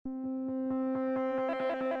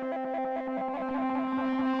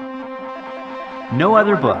No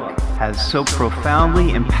other book has so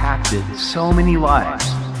profoundly impacted so many lives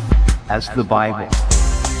as the Bible.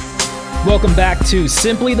 Welcome back to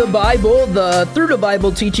Simply the Bible, the Through the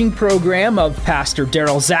Bible teaching program of Pastor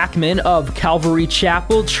Daryl Zachman of Calvary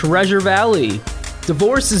Chapel, Treasure Valley.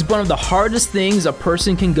 Divorce is one of the hardest things a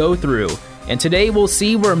person can go through, and today we'll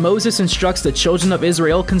see where Moses instructs the children of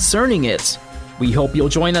Israel concerning it. We hope you'll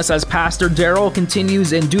join us as Pastor Daryl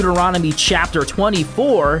continues in Deuteronomy chapter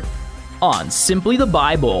 24 on Simply the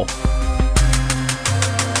Bible.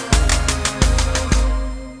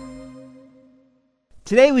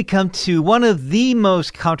 Today we come to one of the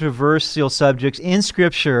most controversial subjects in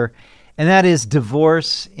Scripture, and that is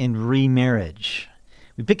divorce and remarriage.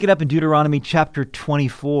 We pick it up in Deuteronomy chapter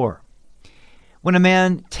 24. When a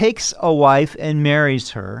man takes a wife and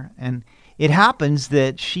marries her, and it happens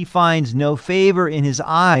that she finds no favor in his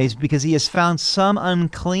eyes because he has found some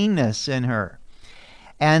uncleanness in her,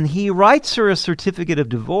 and he writes her a certificate of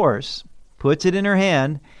divorce, puts it in her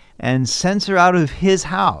hand, and sends her out of his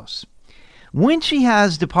house. When she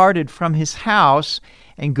has departed from his house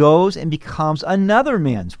and goes and becomes another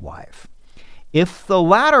man's wife, if the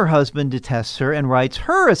latter husband detests her and writes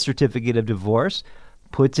her a certificate of divorce,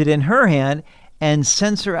 puts it in her hand, and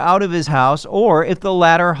sends her out of his house, or if the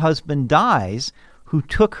latter husband dies, who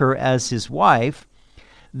took her as his wife,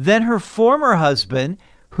 then her former husband,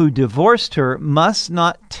 who divorced her, must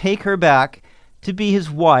not take her back to be his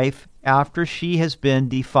wife after she has been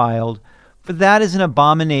defiled, for that is an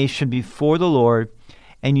abomination before the Lord,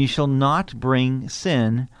 and you shall not bring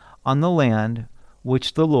sin on the land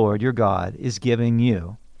which the Lord your God is giving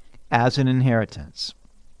you as an inheritance.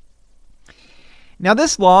 Now,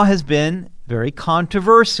 this law has been very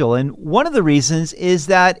controversial, and one of the reasons is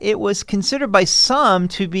that it was considered by some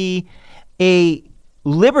to be a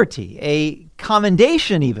liberty, a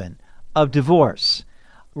commendation even, of divorce,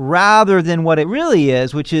 rather than what it really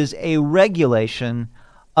is, which is a regulation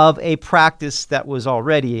of a practice that was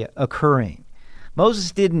already occurring.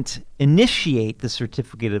 Moses didn't initiate the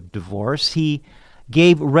certificate of divorce. He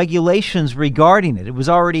gave regulations regarding it. It was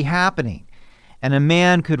already happening. And a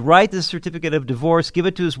man could write the certificate of divorce, give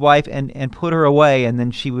it to his wife, and put her away, and then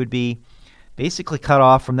she would be basically cut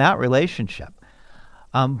off from that relationship.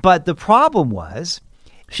 But the problem was,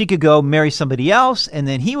 she could go marry somebody else, and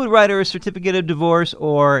then he would write her a certificate of divorce,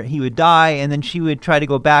 or he would die, and then she would try to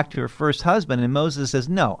go back to her first husband. And Moses says,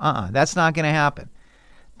 no, that's not going to happen.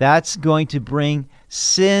 That's going to bring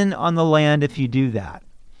sin on the land if you do that.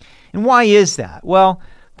 And why is that? Well,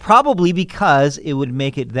 probably because it would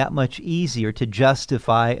make it that much easier to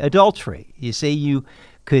justify adultery. You say you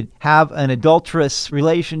could have an adulterous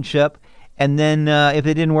relationship, and then if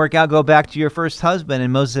it didn't work out, go back to your first husband.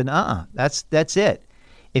 And Moses said, that's it.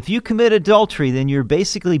 If you commit adultery, then you're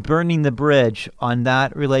basically burning the bridge on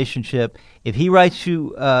that relationship. If he writes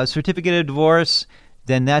you a certificate of divorce,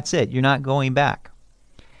 then that's it. You're not going back.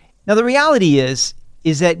 Now, the reality is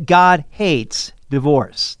that God hates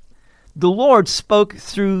divorce. The Lord spoke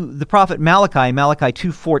through the prophet Malachi, Malachi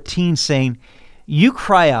 2:14, saying, "You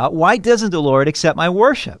cry out, why doesn't the Lord accept my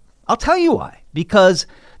worship? I'll tell you why. Because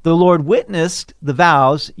the Lord witnessed the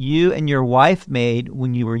vows you and your wife made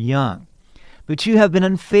when you were young. But you have been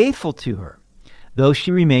unfaithful to her, though she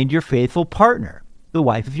remained your faithful partner, the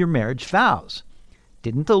wife of your marriage vows.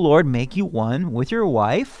 Didn't the Lord make you one with your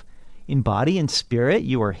wife? In body and spirit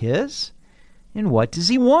you are his? And what does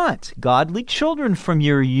he want? Godly children from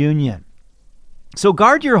your union. So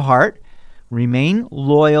guard your heart, remain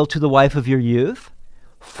loyal to the wife of your youth,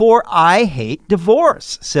 for I hate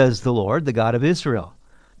divorce, says the Lord, the God of Israel.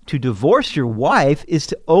 To divorce your wife is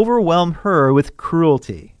to overwhelm her with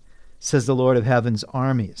cruelty, says the Lord of heaven's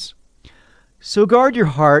armies. So guard your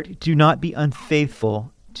heart, do not be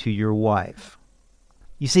unfaithful to your wife."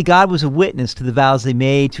 You see, God was a witness to the vows they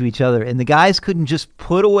made to each other, and the guys couldn't just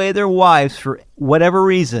put away their wives for whatever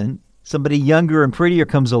reason. Somebody younger and prettier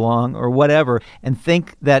comes along or whatever, and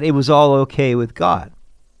think that it was all okay with God.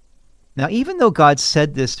 Now, even though God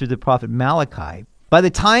said this through the prophet Malachi, by the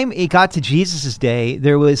time it got to Jesus' day,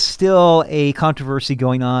 there was still a controversy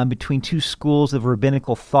going on between two schools of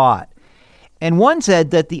rabbinical thought. And one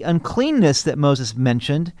said that the uncleanness that Moses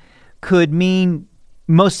mentioned could mean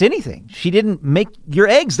most anything. She didn't make your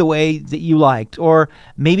eggs the way that you liked, or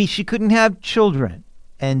maybe she couldn't have children.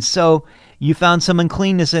 And so you found some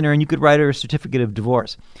uncleanness in her and you could write her a certificate of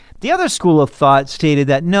divorce. The other school of thought stated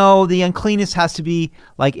that no, the uncleanness has to be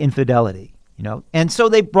like infidelity, And so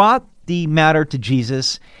they brought the matter to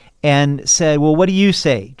Jesus and said, well, what do you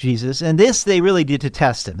say, Jesus? And this they really did to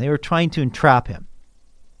test him. They were trying to entrap him.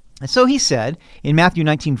 And so he said in Matthew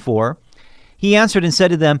 19:4, He answered and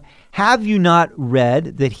said to them, have you not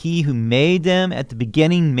read that he who made them at the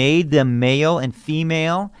beginning made them male and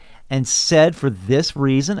female, and said, for this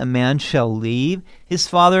reason a man shall leave his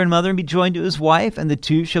father and mother and be joined to his wife, and the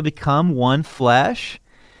two shall become one flesh?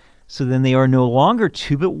 So then they are no longer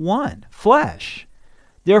two, but one flesh.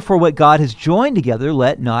 Therefore what God has joined together,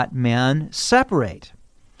 let not man separate.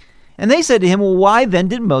 And they said to him, well, why then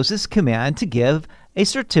did Moses command to give a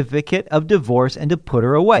certificate of divorce and to put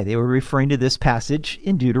her away? They were referring to this passage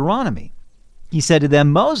in Deuteronomy. He said to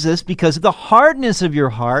them, Moses, because of the hardness of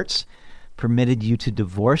your hearts, permitted you to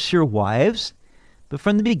divorce your wives, but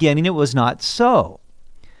from the beginning it was not so.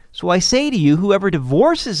 So I say to you, whoever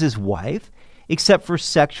divorces his wife, except for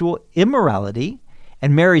sexual immorality,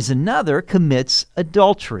 and marries another, commits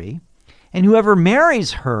adultery, and whoever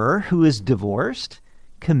marries her who is divorced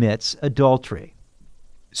commits adultery.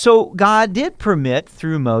 So God did permit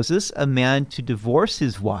through Moses a man to divorce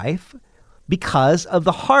his wife because of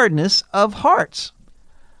the hardness of hearts.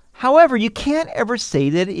 However, you can't ever say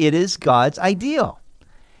that it is God's ideal.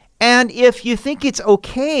 And if you think it's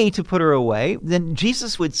okay to put her away, then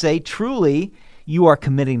Jesus would say, truly, you are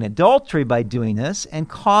committing adultery by doing this and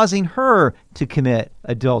causing her to commit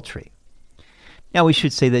adultery. Now, we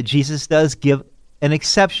should say that Jesus does give an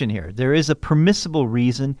exception here. There is a permissible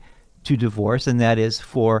reason to divorce, and that is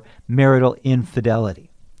for marital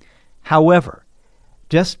infidelity. However,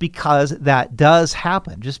 just because that does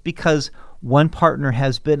happen, just because one partner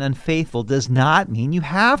has been unfaithful, does not mean you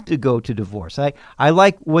have to go to divorce. I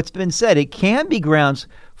like what's been said. It can be grounds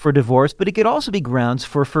for divorce, but it could also be grounds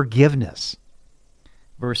for forgiveness.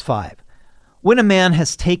 Verse 5, when a man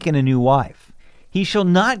has taken a new wife, he shall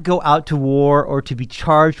not go out to war or to be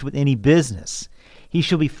charged with any business. He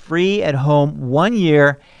shall be free at home 1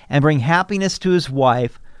 year and bring happiness to his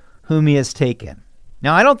wife whom he has taken.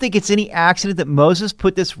 Now, I don't think it's any accident that Moses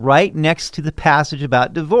put this right next to the passage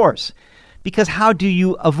about divorce. Because how do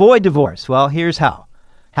you avoid divorce? Well, here's how.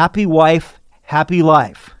 Happy wife, happy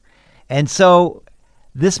life. And so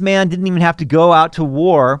this man didn't even have to go out to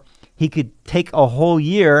war. He could take a whole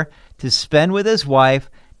year to spend with his wife,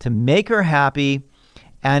 to make her happy,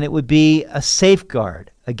 and it would be a safeguard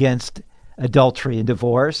against adultery and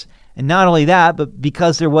divorce. And not only that, but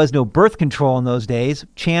because there was no birth control in those days,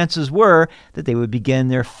 chances were that they would begin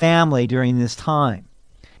their family during this time.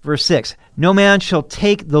 Verse 6, no man shall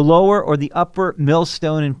take the lower or the upper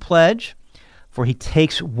millstone in pledge, for he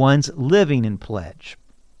takes one's living in pledge.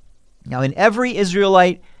 Now, in every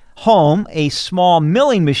Israelite home, a small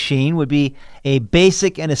milling machine would be a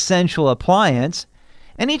basic and essential appliance,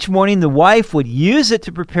 and each morning the wife would use it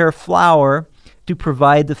to prepare flour to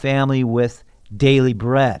provide the family with daily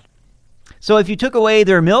bread. So if you took away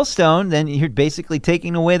their millstone, then you're basically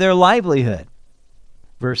taking away their livelihood.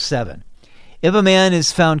 Verse 7, if a man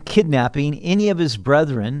is found kidnapping any of his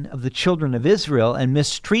brethren of the children of Israel and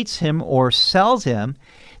mistreats him or sells him,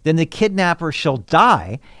 then the kidnapper shall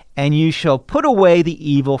die, and you shall put away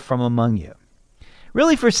the evil from among you.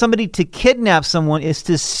 Really, for somebody to kidnap someone is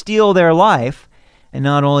to steal their life, and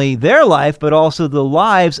not only their life, but also the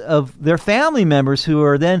lives of their family members who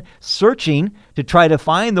are then searching to try to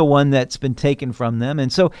find the one that's been taken from them.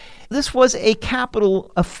 And so this was a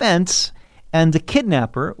capital offense, and the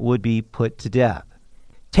kidnapper would be put to death.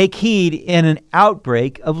 Take heed in an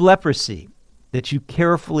outbreak of leprosy, that you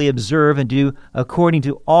carefully observe and do according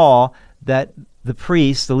to all that the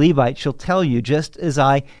priests, the Levites, shall tell you, just as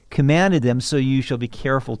I commanded them, so you shall be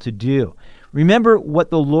careful to do. Remember what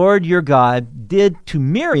the Lord your God did to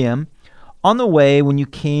Miriam on the way when you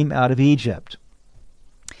came out of Egypt.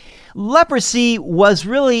 Leprosy was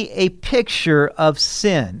really a picture of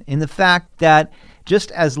sin in the fact that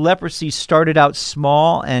just as leprosy started out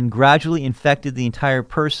small and gradually infected the entire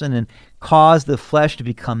person and caused the flesh to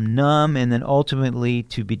become numb and then ultimately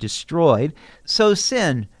to be destroyed, so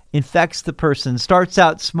sin infects the person, starts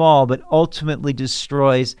out small, but ultimately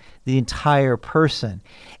destroys the entire person.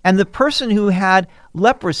 And the person who had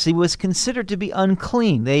leprosy was considered to be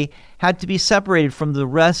unclean. They had to be separated from the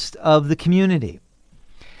rest of the community.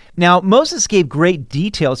 Now, Moses gave great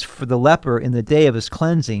details for the leper in the day of his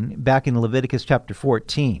cleansing back in Leviticus chapter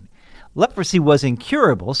 14. Leprosy was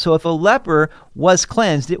incurable, so if a leper was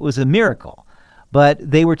cleansed, it was a miracle.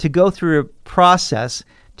 But they were to go through a process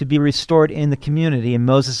to be restored in the community, and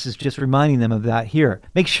Moses is just reminding them of that here.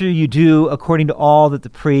 Make sure you do according to all that the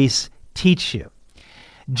priests teach you.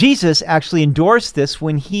 Jesus actually endorsed this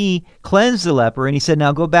when he cleansed the leper, and he said,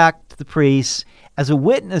 now go back to the priests as a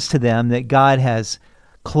witness to them that God has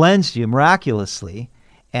cleansed you miraculously,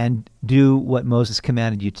 and do what Moses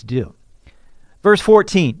commanded you to do. Verse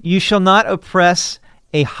 14, you shall not oppress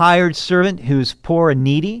a hired servant who is poor and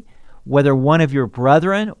needy. whether one of your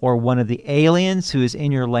brethren or one of the aliens who is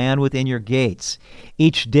in your land within your gates.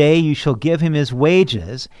 Each day you shall give him his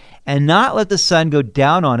wages, and not let the sun go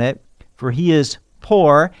down on it, for he is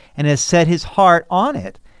poor and has set his heart on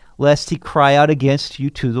it, lest he cry out against you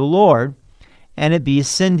to the Lord, and it be a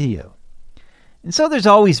sin to you. And so there's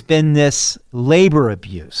always been this labor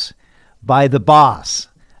abuse by the boss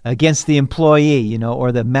against the employee,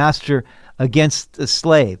 or the master against the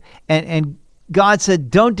slave. And God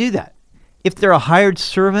said, don't do that. If they're a hired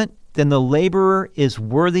servant, then the laborer is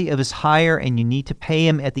worthy of his hire, and you need to pay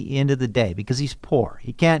him at the end of the day because he's poor.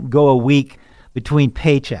 He can't go a week between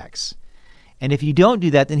paychecks. And if you don't do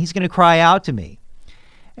that, then he's going to cry out to me.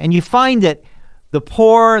 And you find that the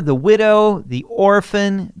poor, the widow, the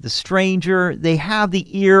orphan, the stranger, they have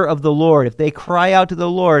the ear of the Lord. If they cry out to the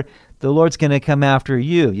Lord's going to come after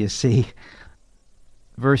you, you see.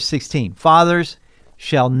 Verse 16, fathers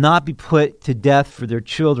shall not be put to death for their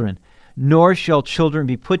children, nor shall children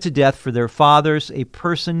be put to death for their fathers. A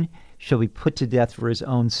person shall be put to death for his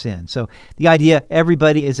own sin. So the idea,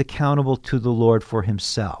 everybody is accountable to the Lord for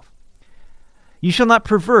himself. You shall not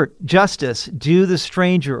pervert justice, due the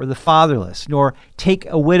stranger or the fatherless, nor take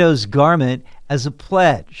a widow's garment as a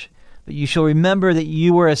pledge. But you shall remember that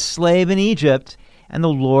you were a slave in Egypt, and the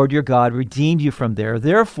Lord your God redeemed you from there.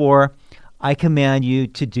 Therefore, I command you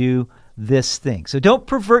to do this thing. So don't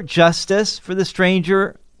pervert justice for the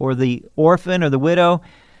stranger or the orphan or the widow.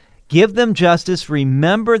 Give them justice.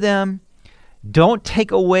 Remember them. Don't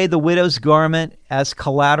take away the widow's garment as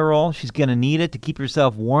collateral. She's going to need it to keep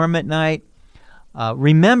herself warm at night.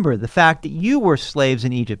 Remember the fact that you were slaves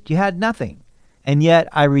in Egypt. You had nothing. And yet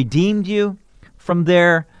I redeemed you from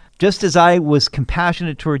there. Just as I was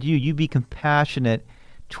compassionate toward you, you be compassionate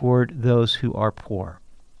toward those who are poor.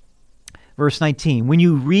 Verse 19, when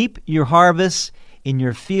you reap your harvest in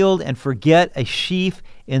your field and forget a sheaf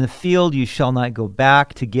in the field, you shall not go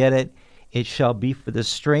back to get it. It shall be for the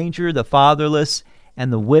stranger, the fatherless,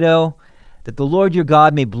 and the widow, that the Lord your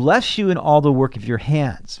God may bless you in all the work of your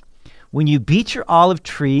hands. When you beat your olive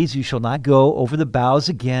trees, you shall not go over the boughs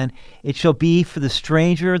again. It shall be for the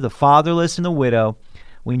stranger, the fatherless, and the widow.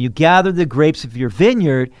 When you gather the grapes of your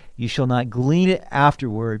vineyard, you shall not glean it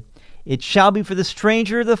afterward. It shall be for the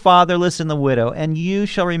stranger, the fatherless, and the widow. And you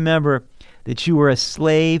shall remember that you were a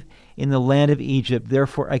slave in the land of Egypt.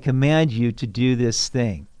 Therefore, I command you to do this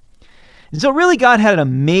thing. And so really, God had an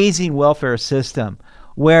amazing welfare system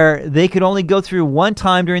where they could only go through one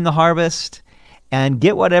time during the harvest and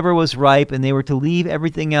get whatever was ripe, and they were to leave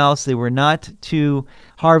everything else. They were not to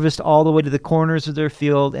harvest all the way to the corners of their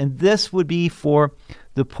field. And this would be for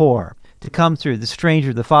the poor to come through, the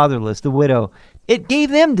stranger, the fatherless, the widow. It gave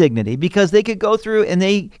them dignity because they could go through and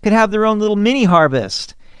they could have their own little mini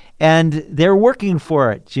harvest, and they're working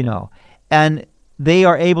for it, and they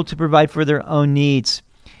are able to provide for their own needs.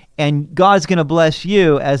 And God's going to bless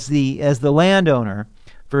you as the landowner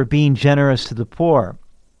for being generous to the poor.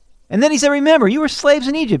 And then he said, remember, you were slaves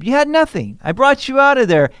in Egypt. You had nothing. I brought you out of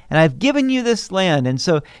there, and I've given you this land. And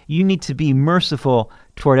so you need to be merciful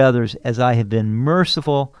toward others as I have been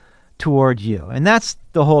merciful toward you. And that's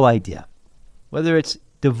the whole idea. Whether it's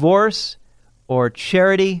divorce or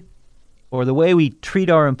charity or the way we treat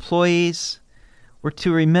our employees, we're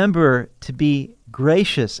to remember to be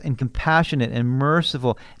gracious and compassionate and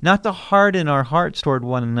merciful, not to harden our hearts toward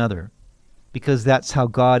one another, because that's how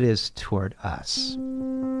God is toward us.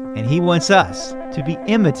 And he wants us to be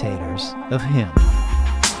imitators of him.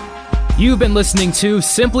 You've been listening to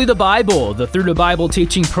Simply the Bible, the Through the Bible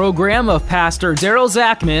teaching program of Pastor Daryl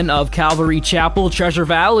Zachman of Calvary Chapel, Treasure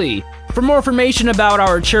Valley. For more information about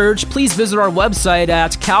our church, please visit our website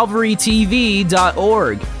at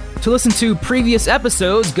calvarytv.org. To listen to previous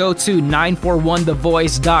episodes, go to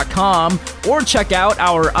 941thevoice.com or check out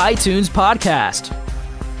our iTunes podcast.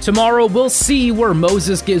 Tomorrow, we'll see where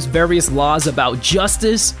Moses gives various laws about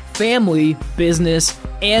justice, family, business,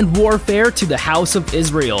 and warfare to the house of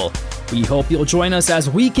Israel. We hope you'll join us as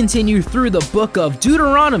we continue through the book of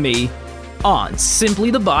Deuteronomy on Simply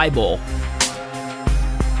the Bible.